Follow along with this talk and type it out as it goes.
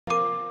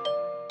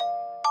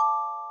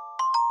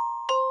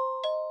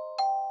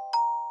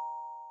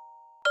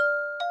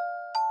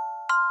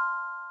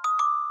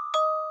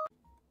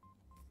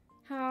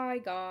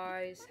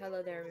guys,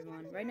 hello there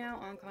everyone. Right now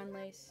on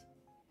Conlace,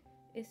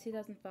 it's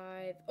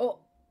 2005. Oh,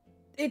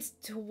 it's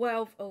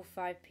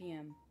 12:05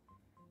 p.m.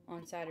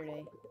 on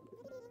Saturday.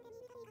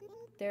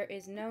 There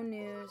is no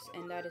news,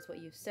 and that is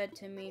what you've said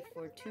to me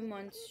for 2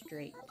 months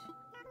straight.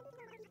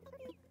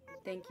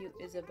 Thank you,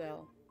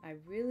 Isabel. I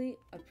really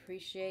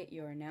appreciate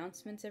your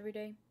announcements every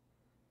day.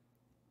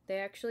 They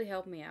actually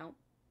help me out,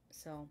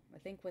 so I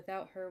think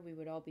without her we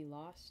would all be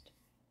lost.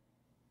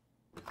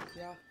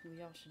 Yeah, we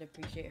all should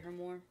appreciate her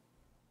more.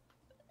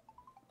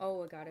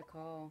 Oh, I got a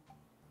call.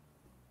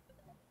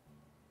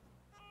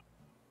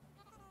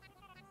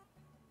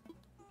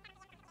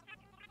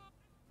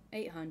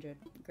 $800.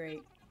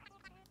 Great.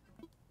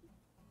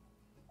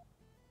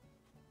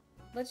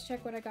 Let's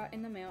check what I got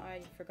in the mail.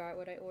 I forgot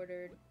what I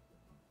ordered.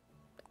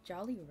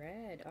 Jolly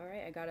Red.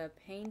 Alright, I got a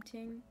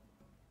painting.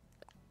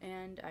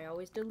 And I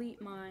always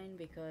delete mine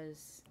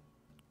because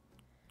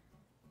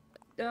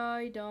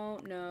I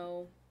don't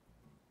know.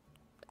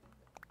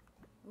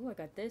 Ooh, I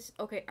got this.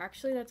 Okay,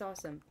 actually that's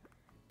awesome.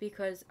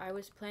 Because I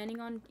was planning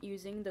on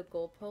using the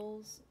gold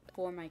poles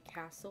for my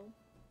castle.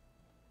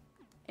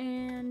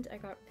 And I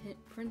got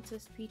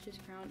Princess Peach's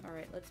crown.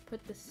 Alright, let's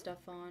put this stuff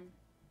on.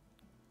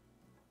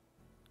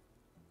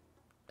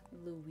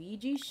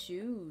 Luigi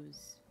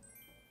shoes.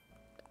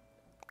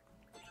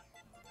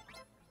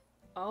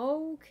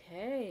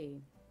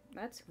 Okay.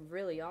 That's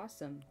really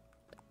awesome.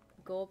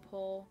 Gold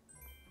pole.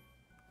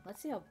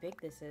 Let's see how big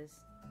this is.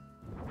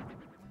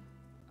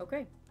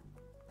 Okay.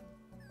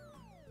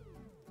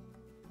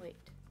 Wait.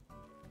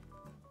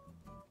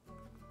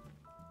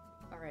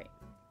 Alright.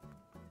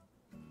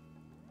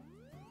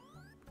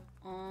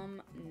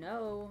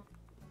 No.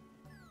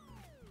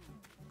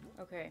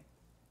 Okay.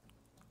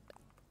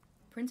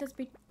 Princess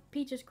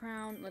Peach's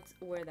crown. Let's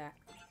wear that.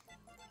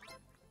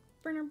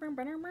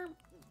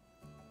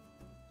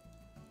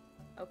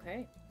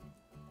 Okay.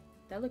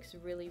 That looks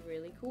really,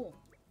 really cool.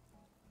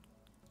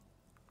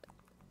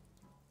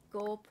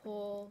 Gold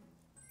pole.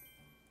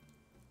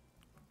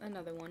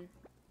 Another one.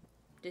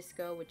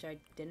 Disco, which I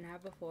didn't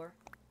have before.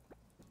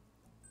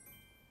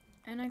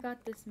 And I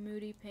got this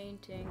moody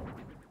painting.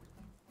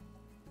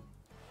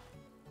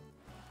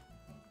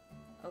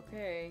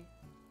 Okay.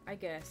 I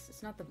guess.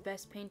 It's not the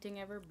best painting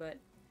ever, but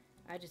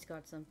I just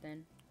got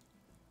something.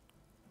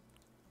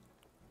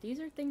 These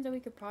are things that we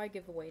could probably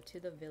give away to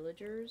the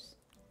villagers.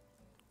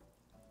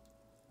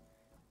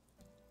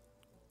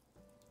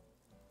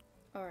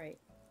 Alright.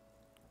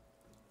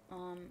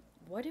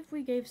 What if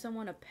we gave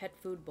someone a pet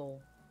food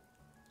bowl?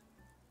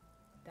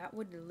 That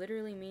would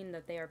literally mean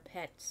that they are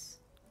pets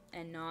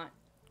and not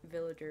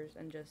villagers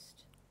and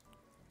just...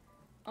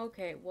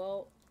 Okay,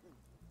 well,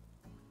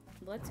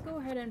 let's go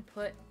ahead and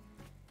put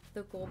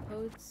the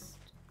goalpost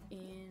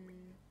in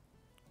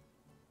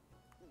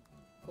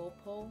goal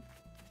pole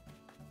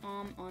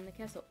on the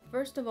castle.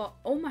 First of all,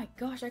 oh my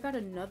gosh, I got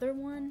another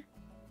one.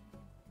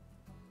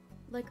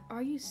 Like,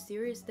 are you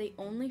serious? They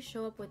only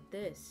show up with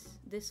this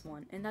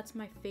one, and that's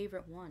my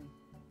favorite one.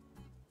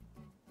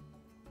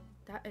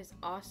 That is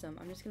awesome.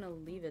 I'm just gonna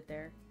leave it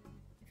there.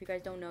 If you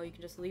guys don't know, you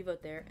can just leave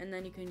it there, and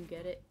then you can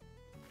get it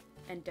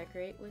and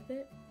decorate with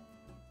it.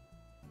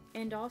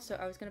 And also,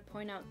 I was gonna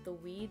point out the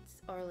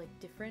weeds are like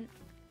different.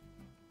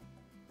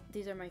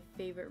 These are my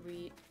favorite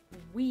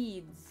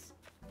weeds.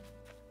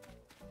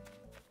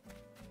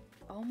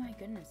 Oh my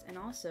goodness. And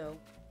also,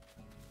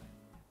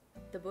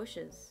 the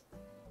bushes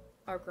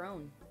are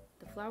grown.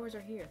 The flowers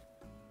are here.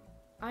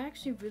 I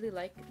actually really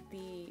like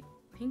the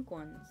pink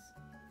ones.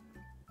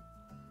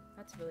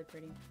 That's really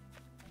pretty.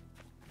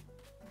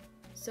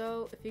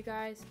 So, if you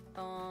guys,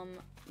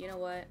 you know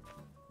what?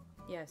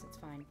 Yes, it's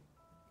fine.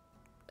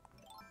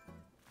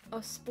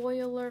 A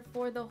spoiler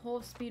for the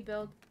whole speed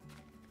build.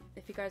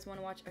 If you guys want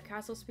to watch a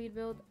castle speed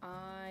build,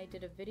 I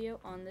did a video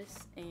on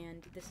this,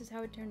 and this is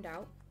how it turned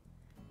out.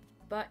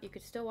 But you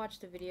could still watch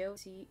the video,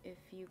 see if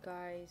you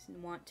guys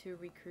want to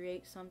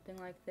recreate something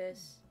like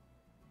this,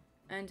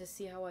 and to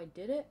see how I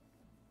did it.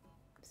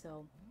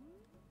 So,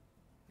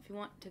 if you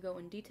want to go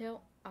in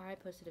detail, I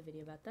posted a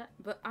video about that.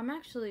 But I'm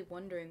actually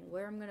wondering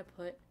where I'm going to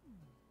put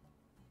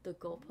the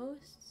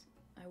goalposts.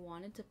 I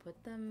wanted to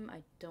put them.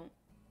 I don't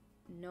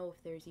know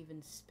if there's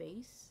even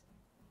space.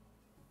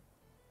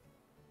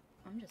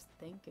 I'm just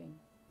thinking.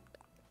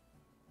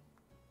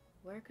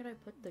 Where could I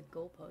put the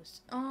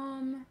goalposts?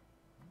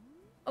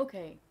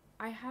 Okay.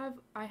 I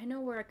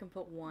know where I can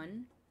put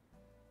one.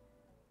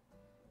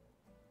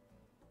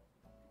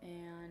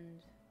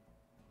 And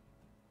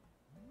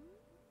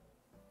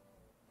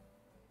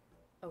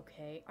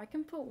okay, I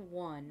can put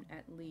one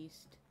at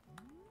least.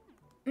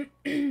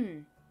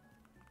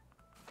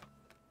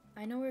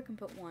 I know where I can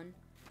put one.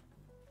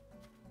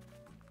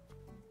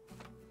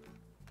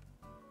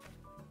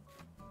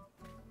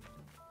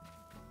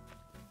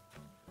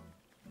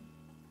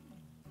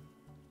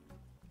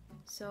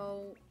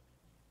 So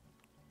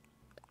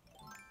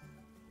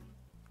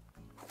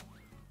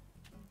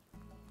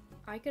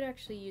I could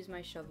actually use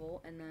my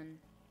shovel and then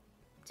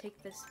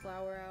take this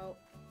flower out.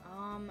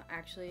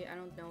 Actually, I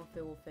don't know if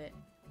it will fit.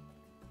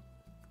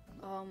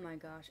 Oh my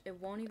gosh, it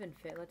won't even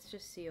fit. Let's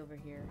just see over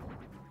here.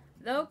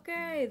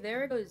 Okay,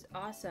 there it goes.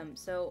 Awesome.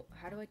 So,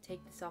 how do I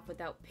take this off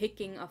without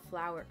picking a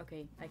flower?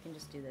 Okay, I can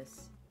just do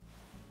this.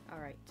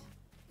 Alright.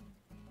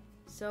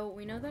 So,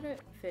 we know that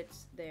it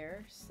fits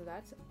there, so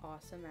that's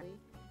awesome, actually.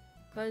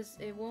 Because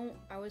it won't...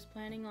 I was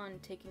planning on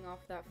taking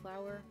off that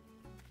flower,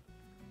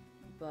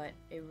 but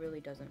it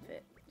really doesn't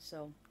fit.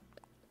 So,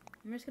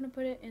 I'm just going to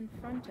put it in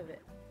front of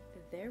it.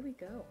 There we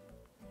go.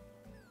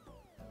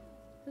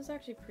 This is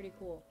actually pretty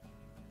cool.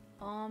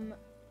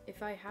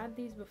 If I had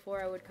these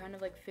before, I would kind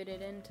of like fit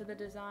it into the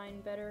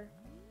design better.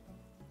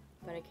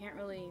 But I can't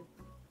really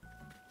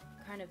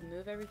kind of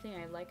move everything.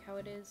 I like how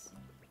it is.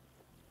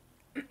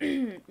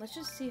 Let's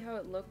just see how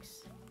it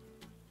looks.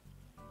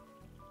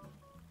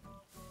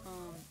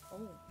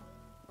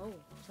 Oh,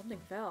 something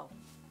fell.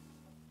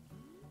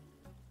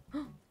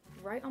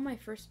 Right on my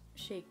first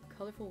shake.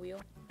 Colorful wheel.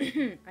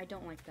 I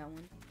don't like that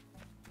one.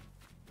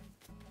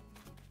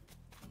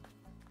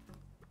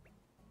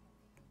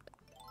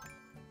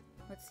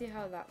 Let's see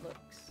how that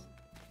looks.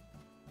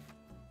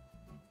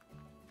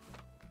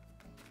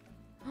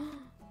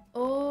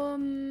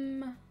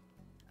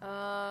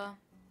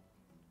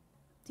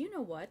 Do you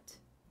know what?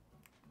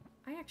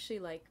 I actually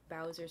like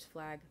Bowser's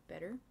flag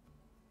better.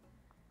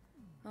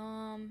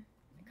 I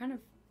kind of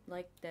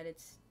like that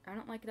it's, I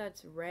don't like that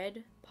it's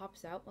red,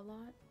 pops out a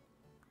lot.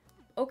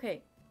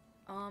 Okay,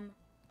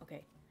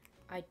 okay.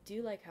 I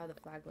do like how the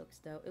flag looks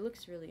though. It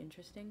looks really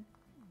interesting.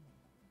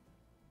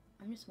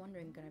 I'm just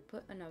wondering, can I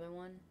put another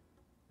one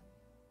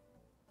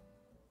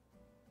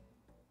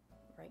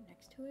right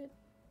next to it?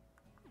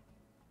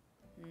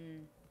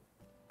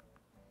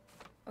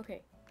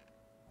 Okay,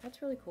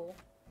 that's really cool.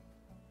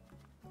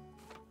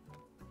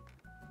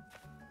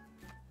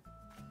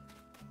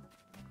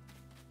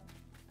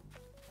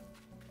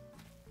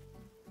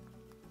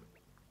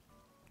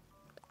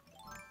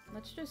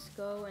 Let's just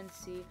go and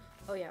see.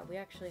 Oh yeah, we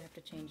actually have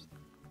to change.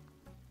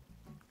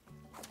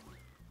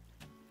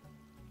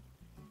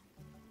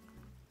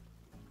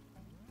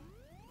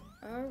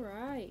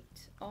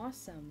 Alright,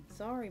 awesome.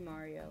 Sorry,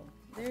 Mario.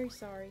 Very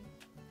sorry.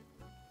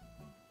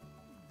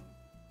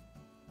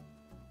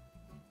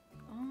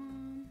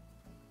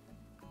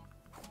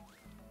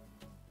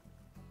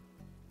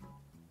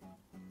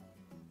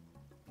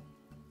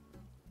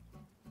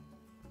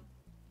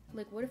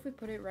 Like, what if we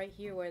put it right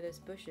here where this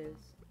bush is?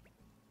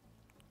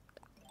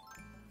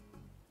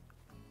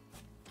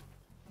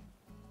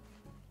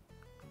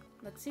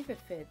 Let's see if it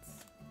fits.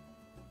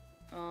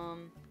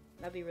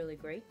 That'd be really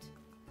great.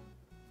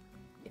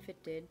 If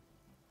it did.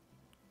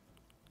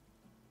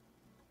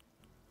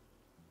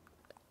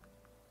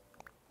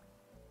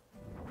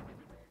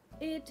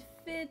 It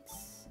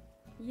fits!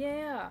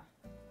 Yeah!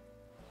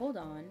 Hold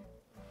on.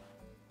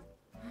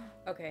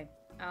 Okay,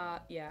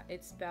 yeah,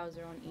 it's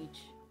Bowser on each.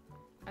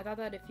 I thought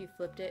that if you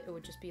flipped it, it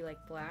would just be like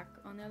black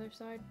on the other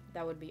side.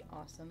 That would be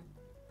awesome.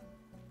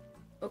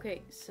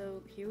 Okay,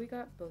 so here we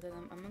got both of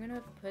them. I'm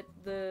gonna put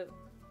the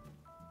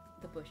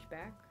bush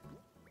back.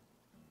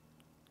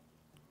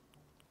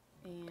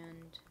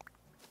 And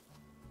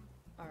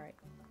alright.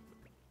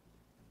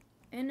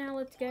 And now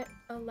let's get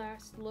a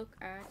last look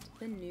at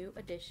the new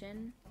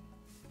addition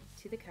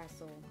to the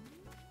castle.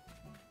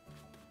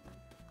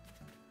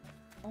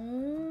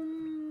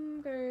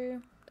 Okay.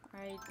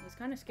 I was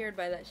kind of scared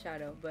by that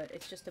shadow, but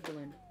it's just a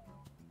balloon.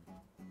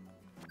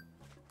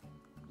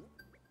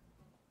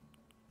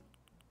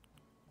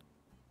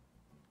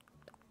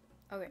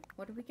 Okay,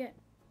 what did we get?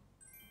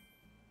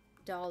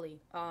 Dolly.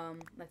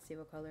 Let's see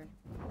what color.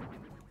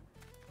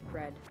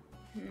 Red.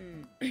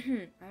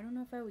 I don't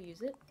know if I will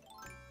use it.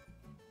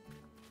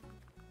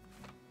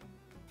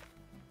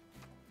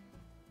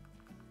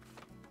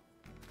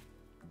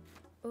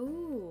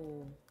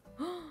 Oh.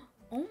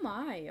 Oh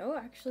my. Oh,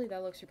 actually,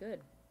 that looks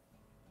good.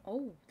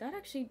 Oh, that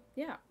actually,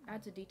 yeah,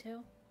 adds a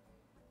detail.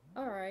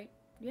 Alright,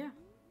 yeah.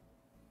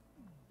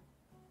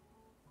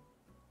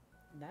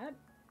 That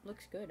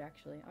looks good,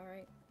 actually.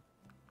 Alright.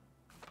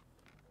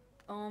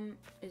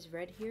 Is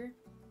red here?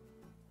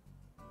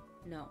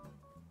 No.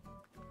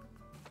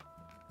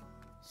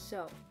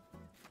 So,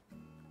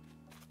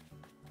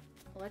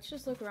 let's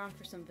just look around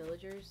for some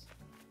villagers.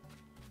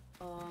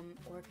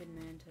 Orchid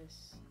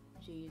mantis.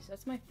 Jeez,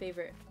 that's my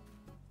favorite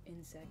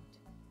insect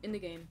in the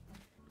game.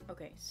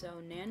 Okay,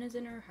 so Nana's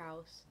in her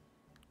house.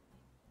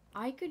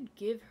 I could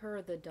give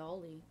her the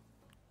dolly.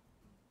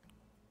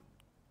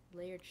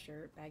 Layered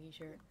shirt, baggy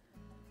shirt.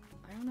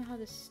 I don't know how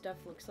this stuff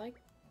looks like.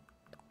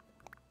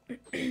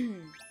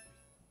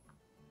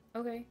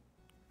 Okay.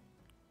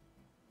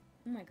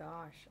 Oh my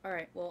gosh.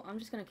 Alright, well, I'm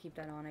just gonna keep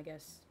that on, I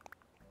guess.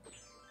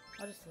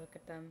 I'll just look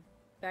at them.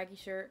 Baggy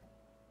shirt.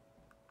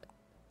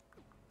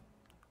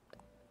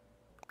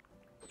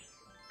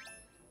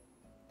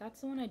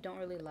 That's the one I don't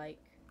really like.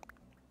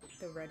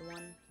 The red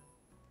one.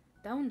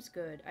 That one's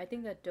good. I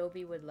think that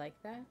Dobie would like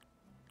that.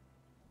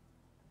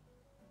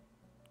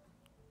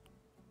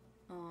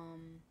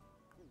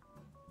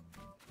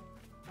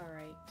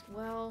 Alright,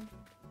 well,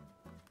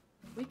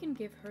 we can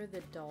give her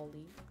the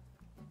dolly.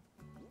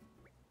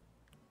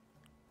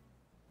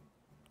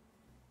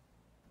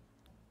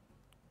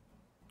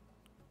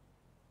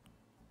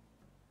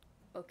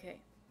 Okay.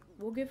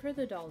 We'll give her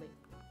the dolly.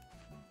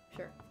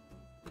 Sure.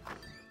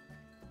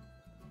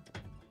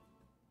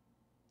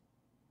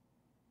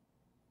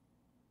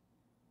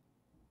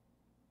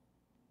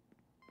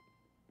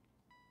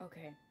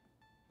 Okay.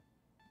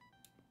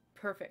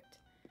 Perfect.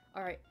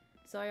 Alright.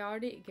 So I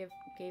already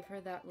gave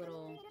her that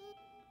little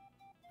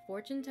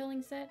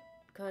fortune-telling set,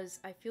 because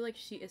I feel like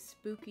she is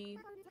spooky,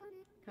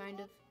 kind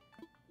of.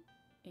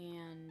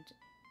 And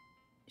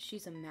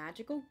she's a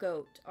magical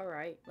goat.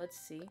 Alright, let's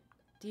see.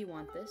 Do you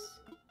want this?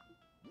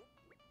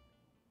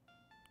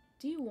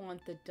 Do you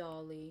want the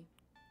dolly?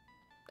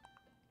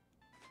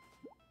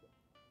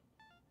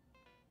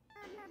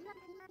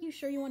 You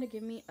sure you want to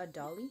give me a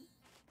dolly?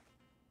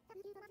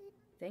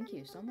 Thank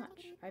you so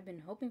much. I've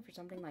been hoping for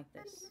something like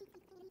this.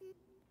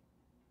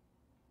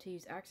 To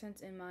use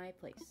accents in my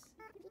place.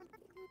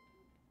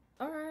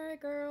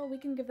 Alright, girl. We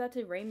can give that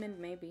to Raymond,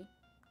 maybe.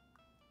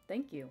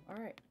 Thank you.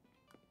 Alright.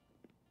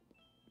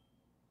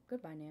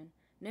 Goodbye, Nan.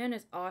 Nan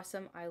is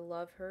awesome. I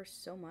love her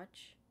so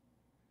much.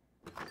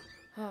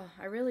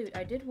 I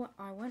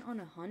went on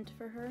a hunt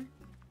for her,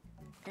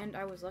 and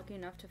I was lucky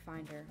enough to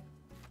find her.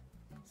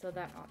 So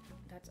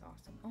that's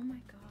awesome. Oh my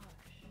gosh.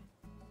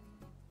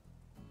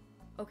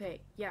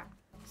 Okay, yeah.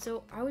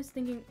 So I was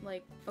thinking,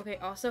 like, okay,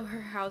 also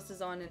her house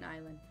is on an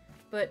island.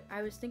 But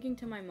I was thinking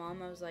to my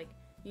mom, I was like,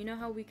 you know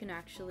how we can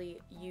actually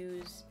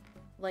use,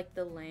 like,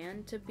 the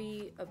land to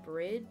be a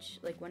bridge?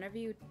 Like, whenever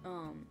you,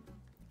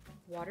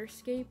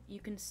 waterscape, you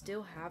can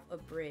still have a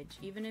bridge.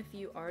 Even if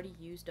you already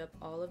used up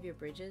all of your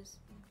bridges,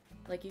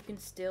 like, you can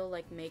still,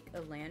 like, make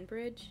a land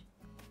bridge.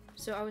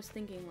 So I was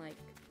thinking, like,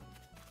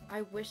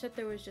 I wish that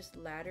there was just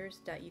ladders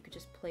that you could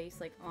just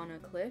place, like, on a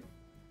cliff.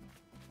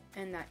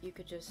 And that you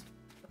could just,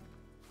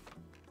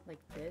 like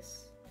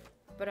this.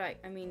 But I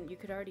mean, you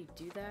could already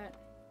do that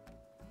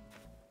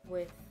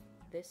with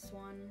this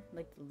one,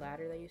 like the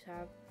ladder that you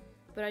have.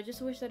 But I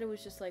just wish that it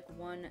was just like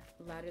one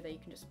ladder that you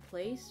can just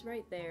place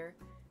right there,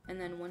 and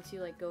then once you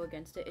like go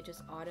against it, it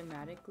just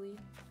automatically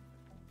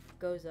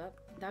goes up.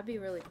 That'd be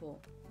really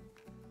cool.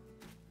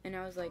 And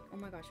I was like, oh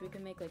my gosh, we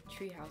can make like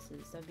tree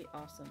houses. That'd be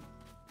awesome.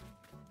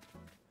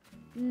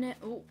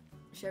 Oh,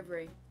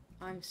 Chevrolet.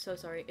 I'm so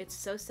sorry. It's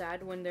so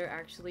sad when they're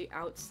actually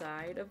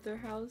outside of their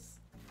house,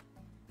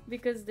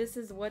 because this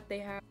is what they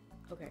have.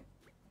 Okay.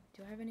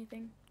 Do I have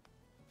anything?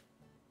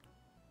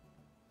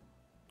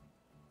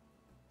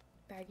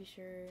 Baggy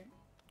shirt.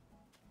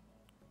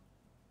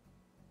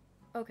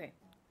 Okay.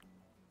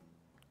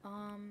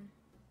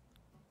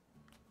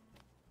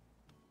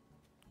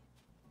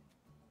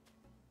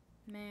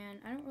 Man,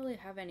 I don't really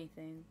have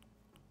anything.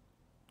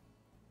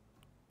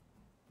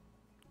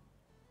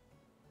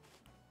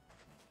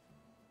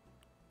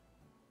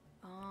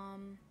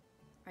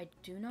 I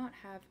do not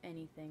have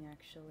anything,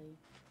 actually.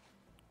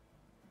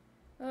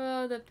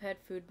 Oh, the pet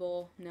food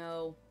bowl.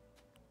 No.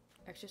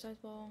 Exercise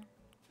ball.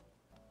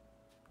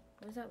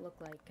 What does that look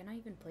like? Can I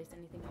even place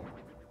anything here?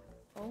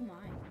 Oh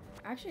my.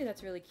 Actually,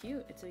 that's really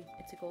cute. It's a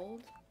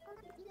gold.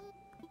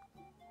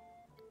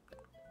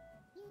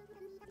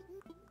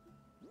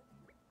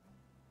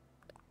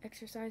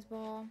 Exercise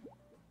ball.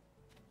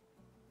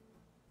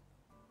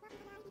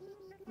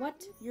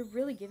 What? You're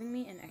really giving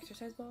me an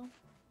exercise ball?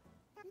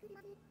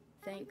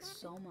 Thanks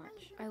so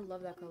much. I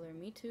love that color.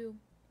 Me too.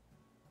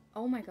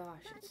 Oh my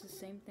gosh, it's the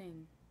same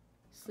thing.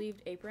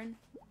 Sleeved apron.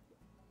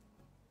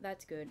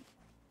 That's good.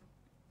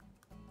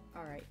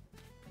 Alright.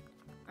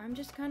 I'm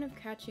just kind of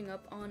catching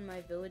up on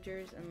my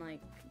villagers and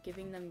like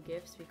giving them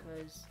gifts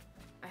because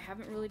I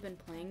haven't really been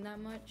playing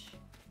that much.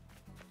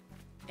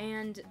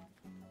 And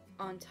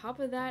on top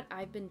of that,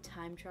 I've been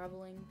time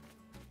traveling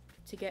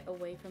to get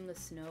away from the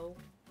snow.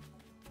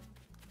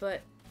 But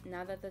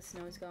now that the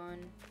snow's gone,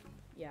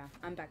 yeah,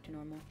 I'm back to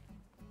normal.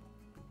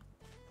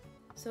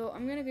 So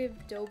I'm gonna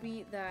give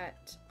Dobie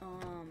that,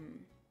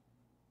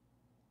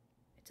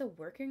 it's a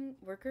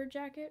worker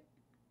jacket.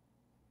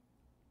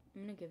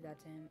 I'm gonna give that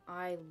to him.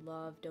 I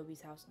love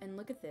Dobie's house. And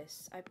look at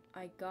this.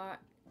 I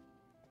got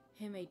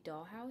him a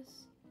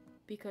dollhouse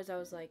because I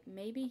was like,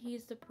 maybe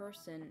he's the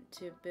person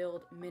to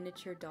build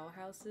miniature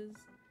dollhouses.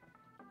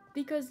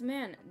 Because,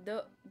 man,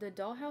 the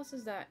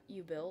dollhouses that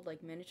you build,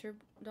 like miniature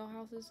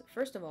dollhouses,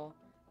 first of all,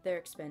 they're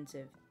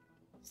expensive.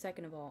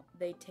 Second of all,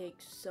 they take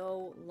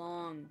so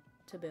long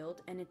to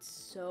build, and it's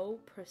so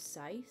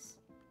precise.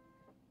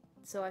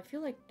 So I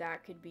feel like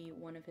that could be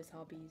one of his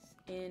hobbies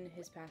in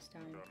his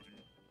pastime.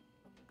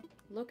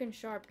 Looking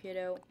sharp,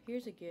 kiddo.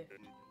 Here's a gift.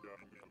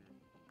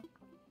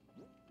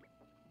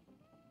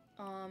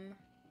 Oh,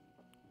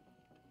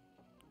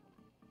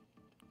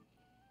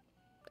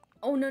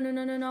 no, no,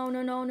 no, no, no,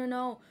 no, no, no,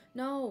 no,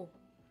 no,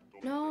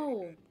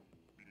 no.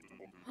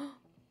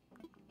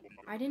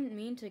 I didn't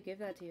mean to give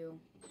that to you.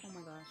 Oh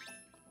my gosh.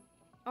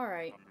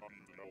 Alright.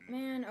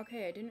 Man,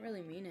 okay, I didn't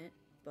really mean it,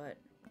 but...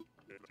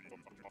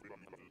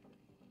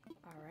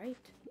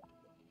 Alright.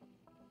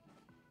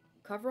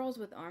 Coveralls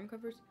with arm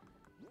covers?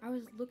 I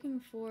was looking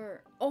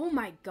for... Oh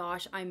my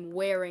gosh, I'm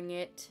wearing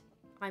it.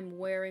 I'm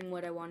wearing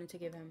what I wanted to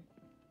give him.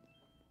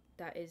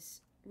 That is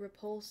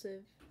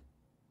repulsive.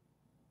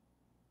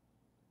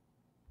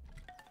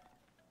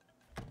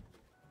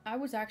 I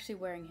was actually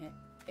wearing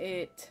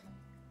it.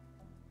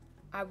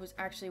 I was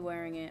actually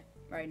wearing it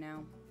right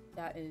now.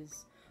 That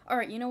is...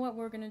 Alright, you know what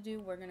we're gonna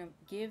do? We're gonna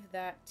give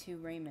that to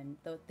Raymond,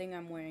 the thing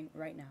I'm wearing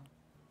right now.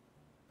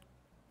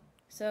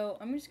 So,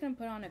 I'm just gonna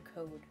put on a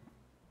code.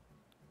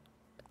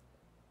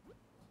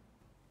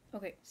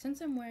 Okay,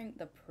 since I'm wearing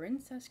the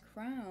princess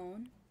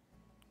crown,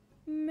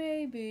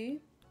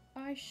 maybe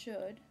I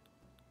should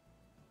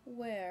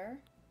wear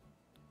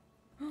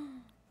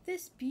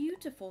this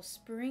beautiful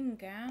spring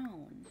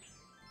gown.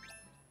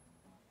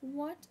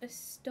 What a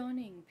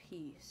stunning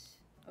piece.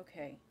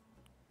 Okay.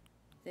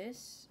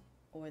 This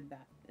or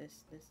that.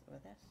 This or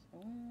this.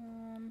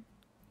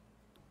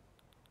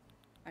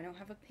 I don't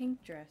have a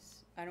pink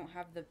dress. I don't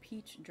have the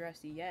peach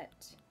dress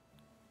yet.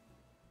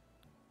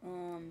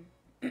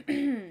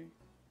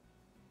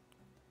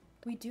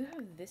 We do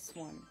have this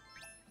one,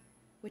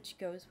 which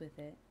goes with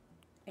it.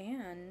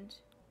 And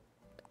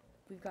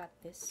we've got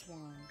this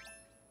one.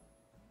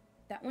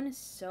 That one is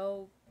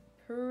so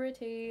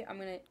pretty. I'm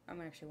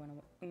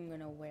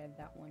gonna wear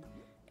that one.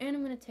 And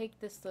I'm gonna take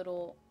this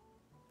little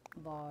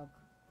log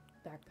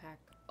backpack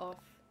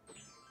off.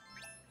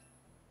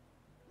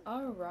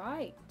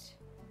 Alright.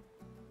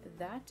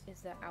 That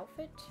is the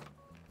outfit.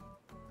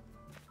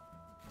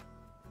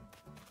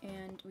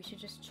 And we should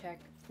just check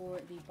for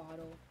the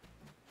bottle.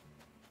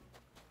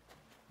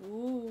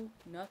 Ooh,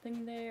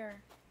 nothing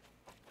there.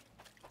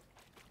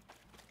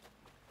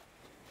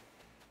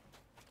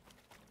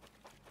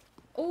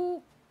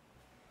 Oh,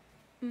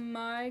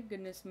 my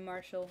goodness,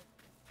 Marshall.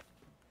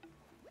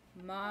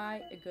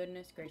 My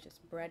goodness gracious.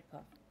 Bread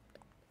puff.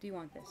 Do you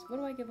want this? What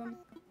do I give him?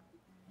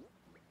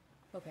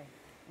 Okay.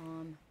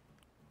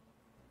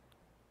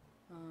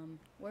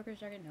 Worker's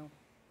jacket? No.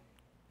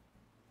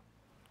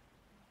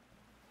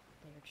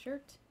 Layered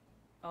shirt?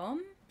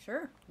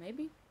 Sure.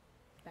 Maybe.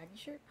 Baggy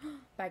shirt?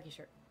 Baggy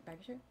shirt.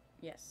 Baggy shirt?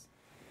 Yes.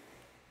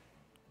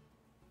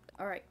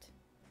 Alright.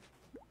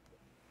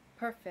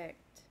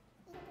 Perfect.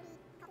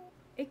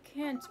 It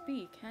can't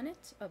be, can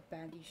it? A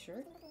baggy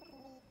shirt?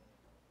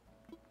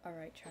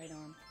 Alright, try it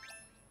on.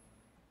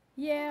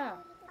 Yeah!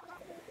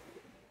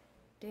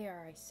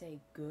 Dare I say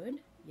good?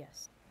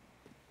 Yes.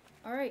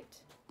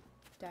 Alright.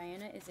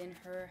 Diana is in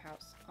her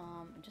house.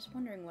 I'm just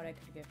wondering what I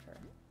could give her.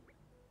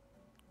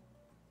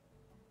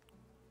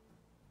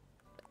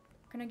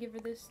 Can I give her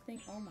this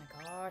thing? Oh my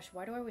gosh,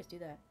 why do I always do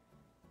that?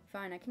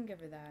 Fine, I can give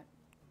her that.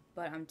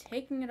 But I'm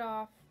taking it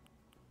off.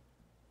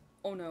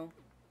 Oh no.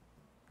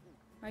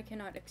 I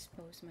cannot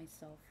expose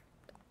myself.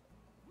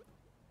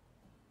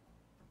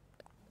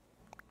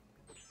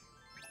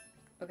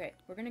 Okay,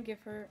 we're gonna give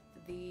her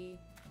the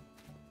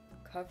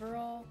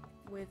coverall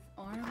with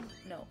arm...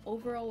 No,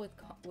 overall with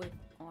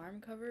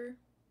arm cover.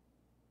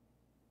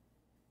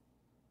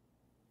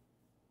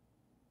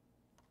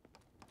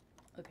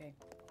 Okay.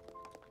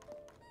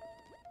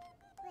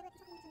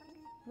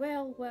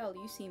 Well,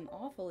 you seem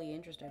awfully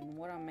interested in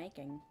what I'm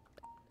making.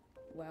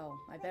 Well,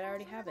 I bet I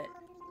already have it.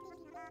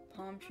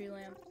 Palm tree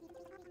lamp.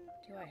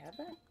 Do I have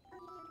that?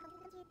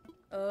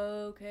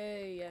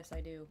 Okay, yes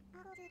I do.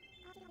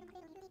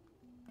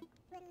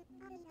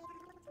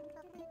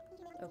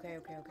 Okay.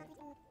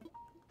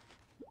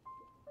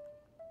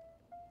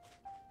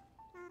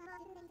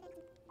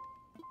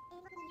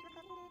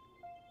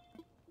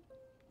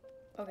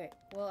 Okay,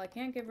 well I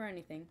can't give her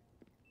anything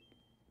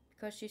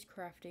because she's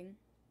crafting.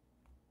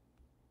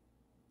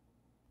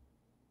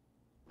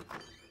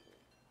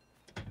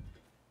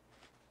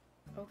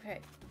 Okay.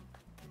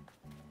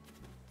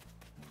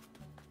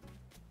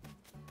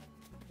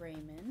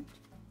 Raymond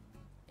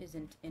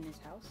isn't in his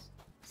house,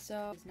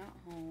 so he's not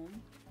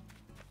home.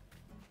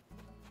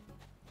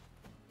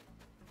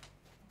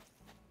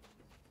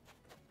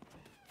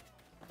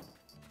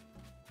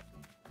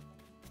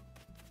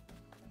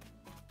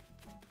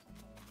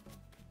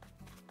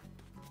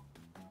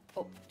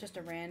 Oh, just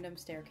a random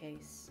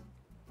staircase.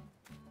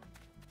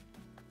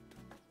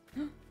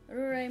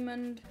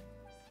 Raymond.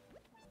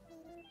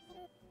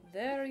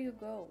 There you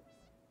go.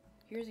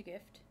 Here's a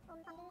gift.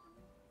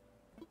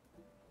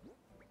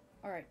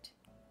 Alright.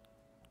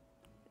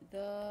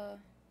 The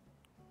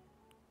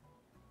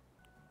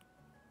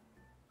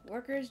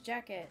worker's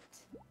jacket.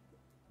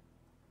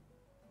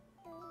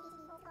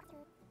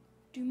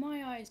 Do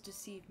my eyes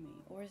deceive me,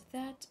 or is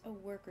that a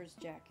worker's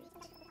jacket?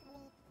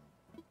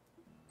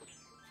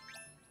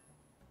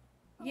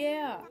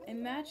 Yeah, it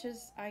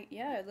matches.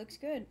 Yeah, it looks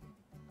good.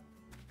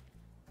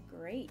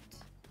 Great.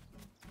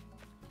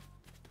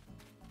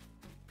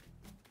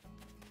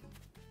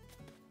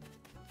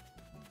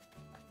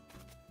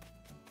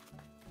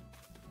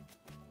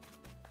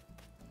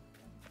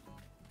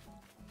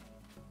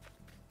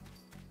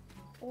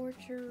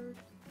 Orchard.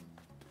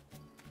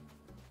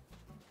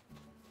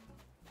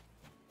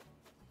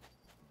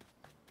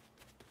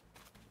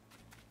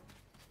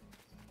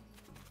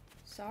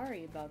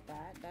 Sorry about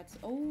that. That's...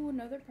 Oh,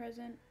 another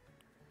present.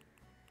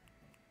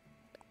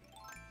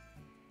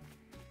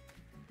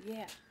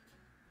 Yeah.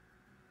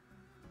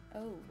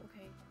 Oh,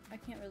 okay. I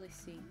can't really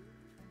see.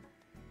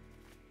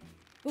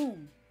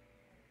 Boom.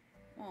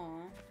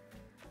 Aww.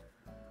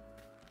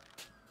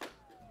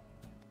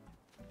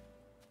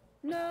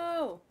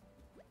 No!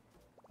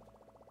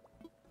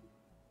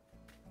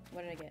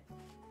 What did I get?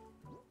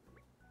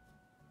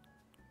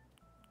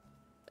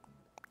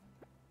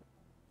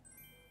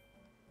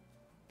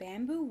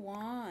 Bamboo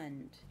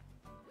wand.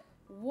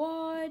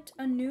 What?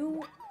 A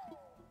new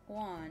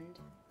wand.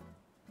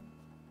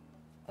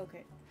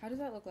 Okay, how does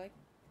that look like?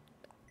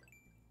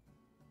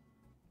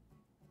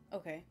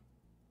 Okay.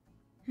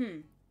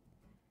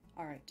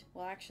 Alright,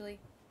 well actually,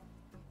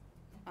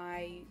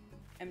 I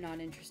am not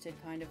interested,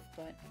 kind of,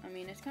 but, I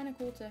mean, it's kind of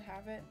cool to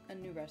have it, a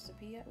new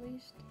recipe at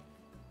least.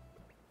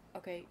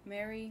 Okay,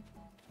 Mary.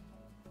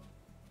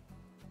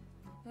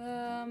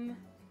 How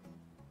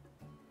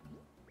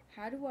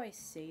do I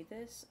say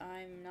this?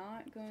 I'm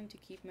not going to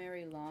keep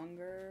Mary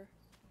longer.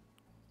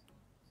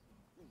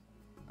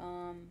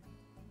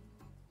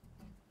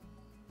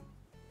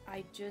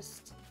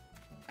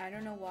 I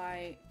don't know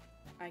why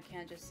I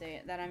can't just say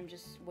it, that I'm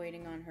just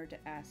waiting on her to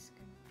ask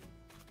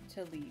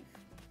to leave.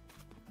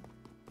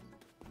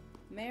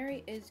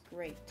 Mary is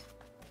great,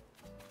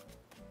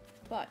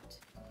 but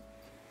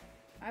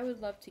I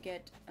would love to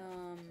get,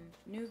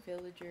 new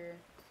villager,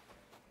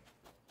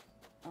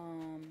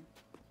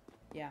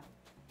 yeah.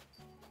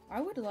 I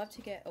would love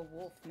to get a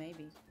wolf,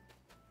 maybe.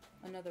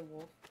 Another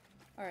wolf.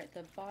 Alright,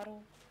 the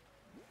bottle.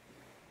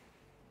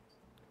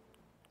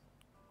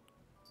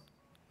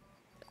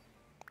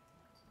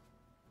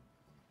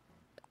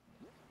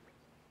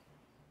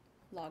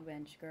 Log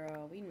bench,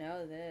 girl. We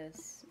know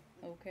this.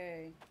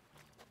 Okay.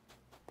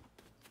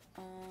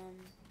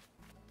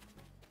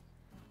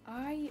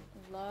 I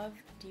love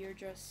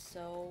Deirdre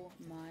so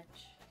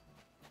much.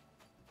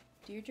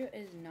 Deirdre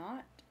is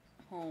not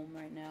home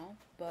right now,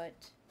 but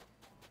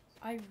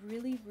I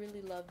really,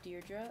 really love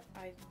Deirdre.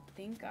 I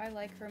think I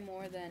like her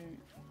more than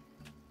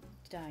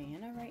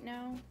Diana right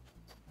now,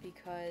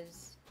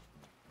 because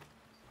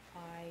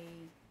I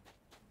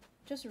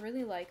just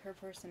really like her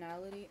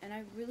personality, and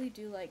I really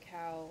do like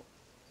how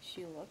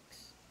she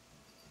looks.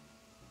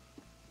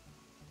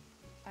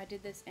 I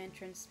did this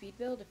entrance speed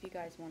build if you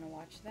guys want to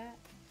watch that.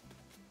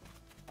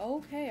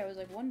 Okay, I was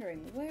like wondering,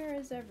 where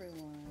is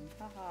everyone?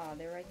 Haha,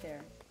 they're right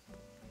there.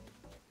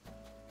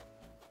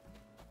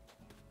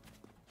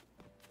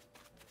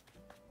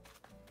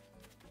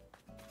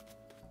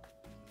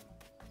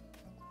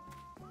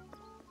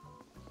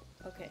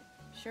 Okay,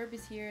 Sherb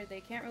is here. They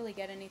can't really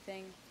get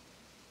anything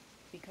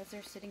because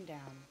they're sitting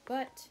down.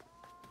 But,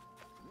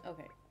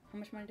 okay, how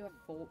much money do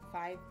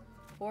I have?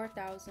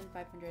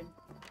 4,500.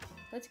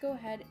 Let's go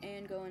ahead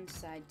and go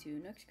inside to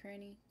Nook's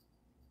Cranny.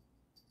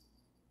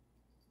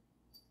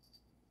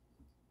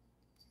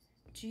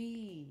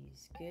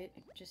 Jeez, get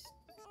just.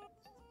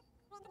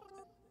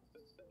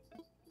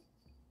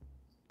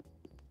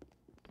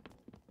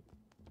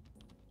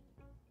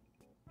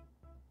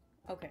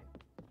 Okay.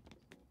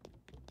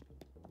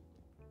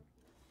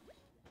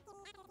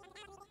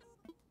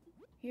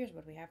 Here's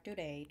what we have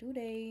today.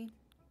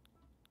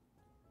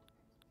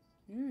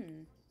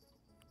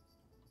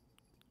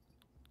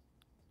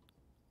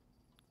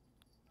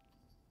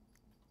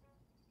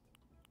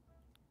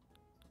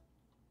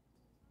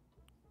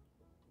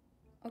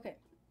 Okay.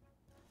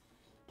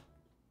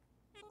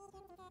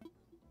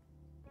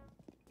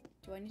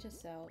 Do I need to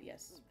sell?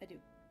 Yes, I do.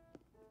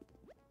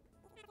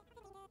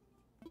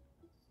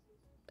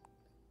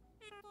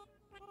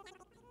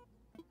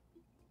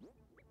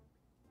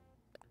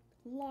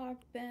 Log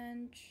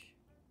bench.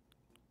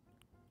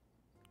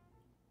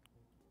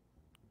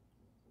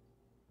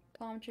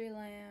 Palm tree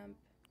lamp.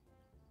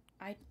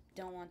 I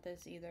don't want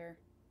this either.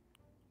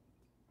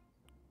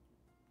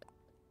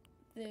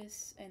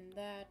 This and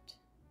that.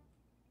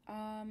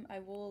 I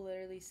will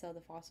literally sell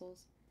the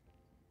fossils.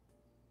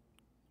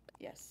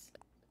 Yes.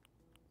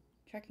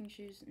 Trekking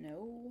shoes,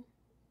 no.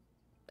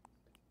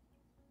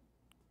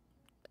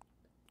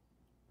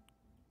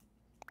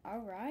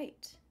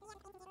 Alright.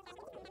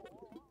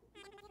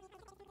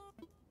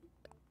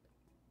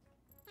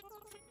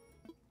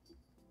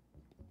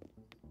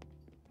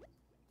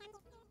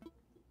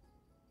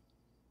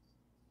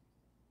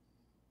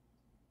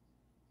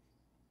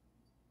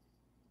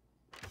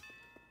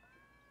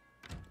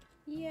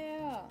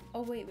 Yeah.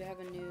 Oh wait, we have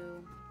a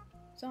new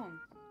song.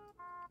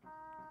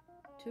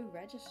 To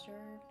register.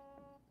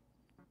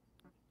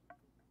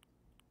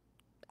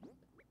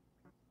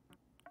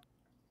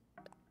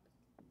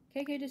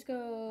 KK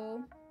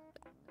Disco.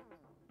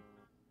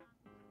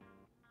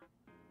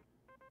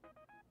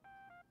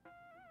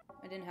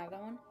 I didn't have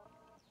that one.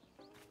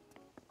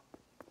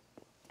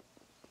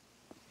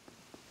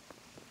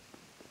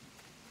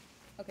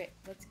 Okay,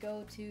 let's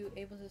go to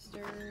Able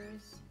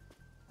Sisters.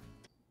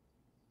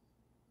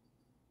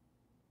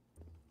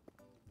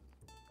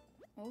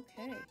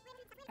 Okay.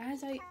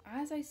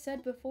 As I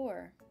said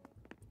before,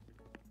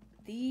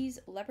 these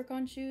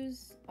leprechaun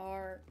shoes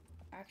are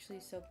actually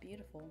so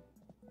beautiful.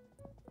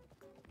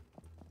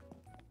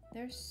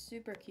 They're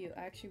super cute.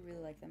 I actually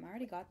really like them. I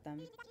already got them.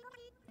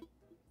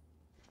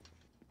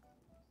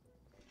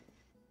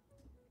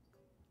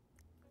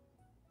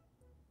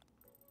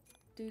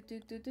 Do.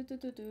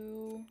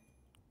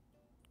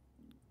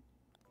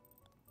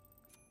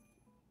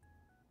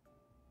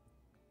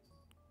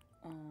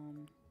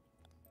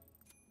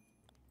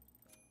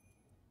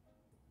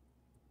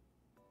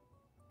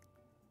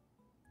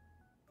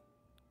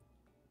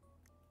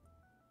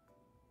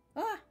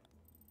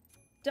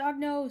 Dog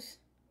nose!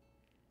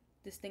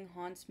 This thing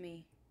haunts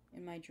me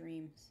in my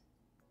dreams.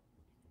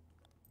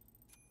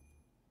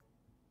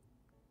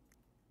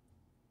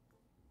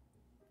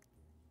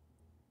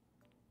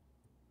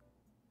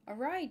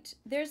 Alright,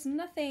 there's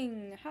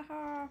nothing!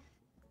 Haha!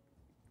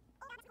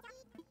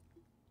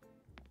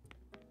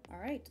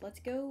 Alright, let's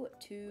go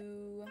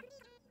to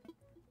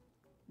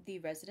the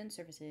resident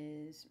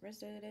services.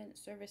 Resident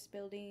service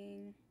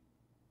building.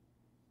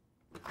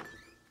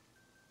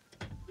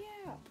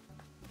 Yeah!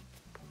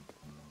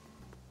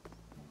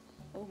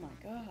 Oh my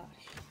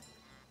gosh.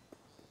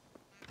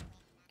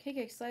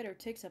 Cake slider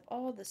takes up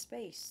all the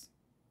space.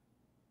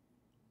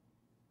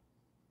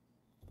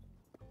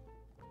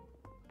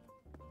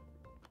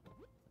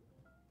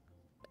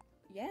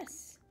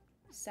 Yes!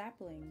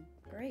 Sapling.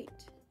 Great.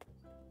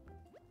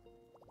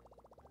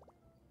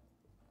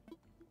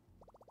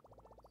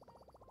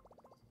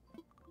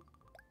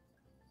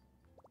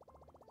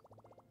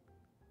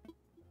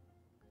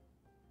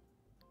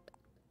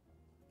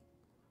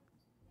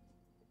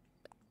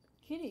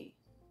 Kitty.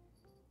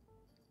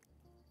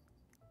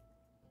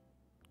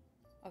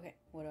 Okay,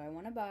 what do I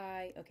want to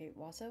buy? Okay,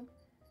 also,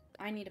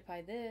 I need to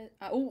buy this.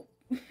 Oh!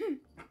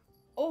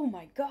 Oh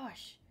my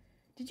gosh!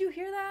 Did you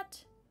hear that?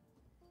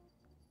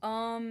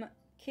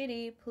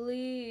 Kitty,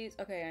 please.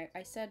 Okay,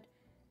 I said...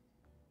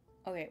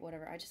 Okay,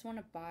 whatever. I just want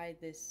to buy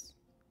this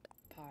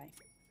pie.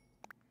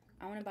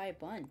 I want to buy a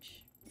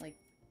bunch. Like,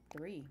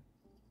 3.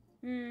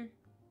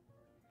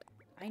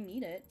 I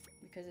need it,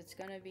 because it's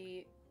gonna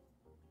be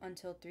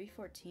until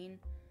 3:14.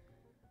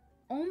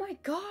 Oh my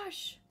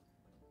gosh!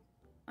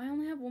 I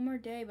only have one more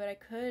day, but I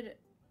could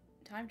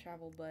time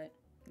travel, but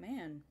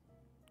man.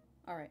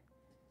 Alright.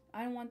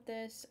 I don't want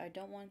this. I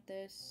don't want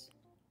this.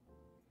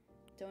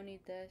 Don't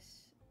need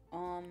this.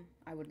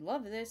 I would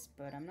love this,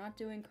 but I'm not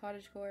doing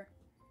cottagecore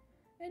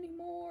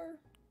anymore.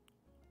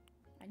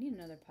 I need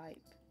another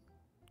pipe.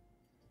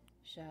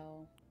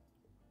 Shell.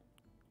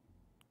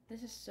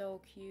 This is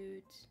so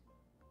cute.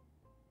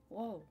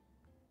 Whoa.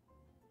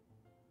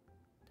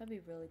 That'd be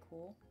really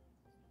cool.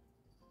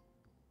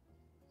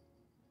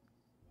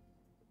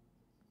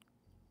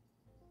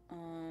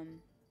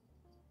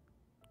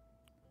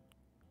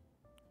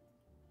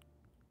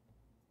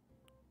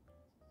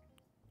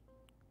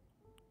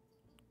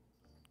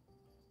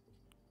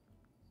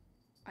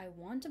 I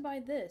want to buy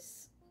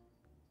this.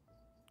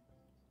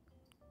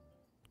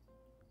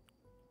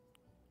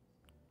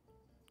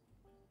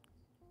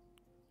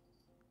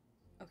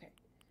 Okay.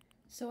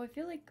 So I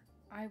feel like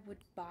I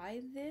would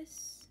buy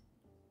this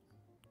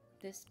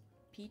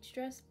peach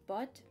dress,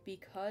 but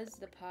because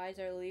the pies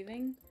are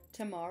leaving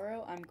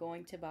tomorrow, I'm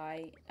going to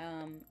buy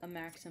a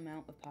max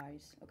amount of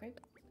pies, okay?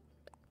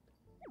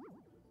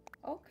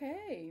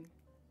 Okay.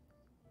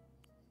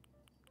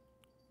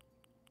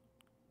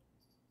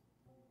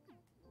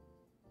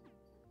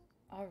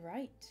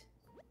 Alright.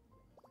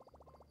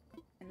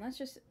 And let's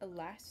just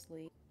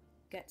lastly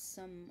get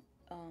some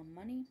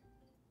money.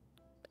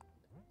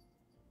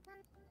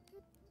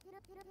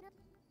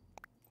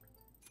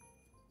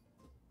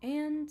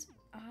 And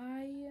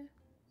I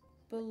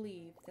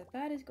believe that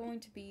that is going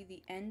to be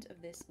the end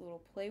of this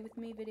little play with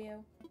me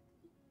video.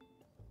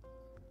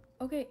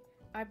 Okay,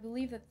 I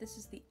believe that this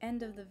is the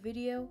end of the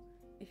video.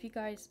 If you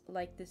guys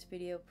like this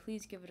video,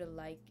 please give it a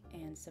like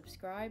and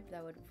subscribe.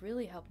 That would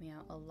really help me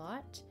out a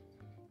lot.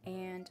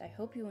 And I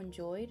hope you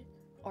enjoyed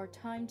our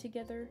time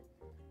together.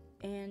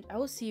 And I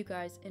will see you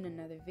guys in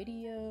another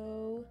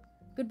video.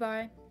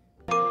 Goodbye.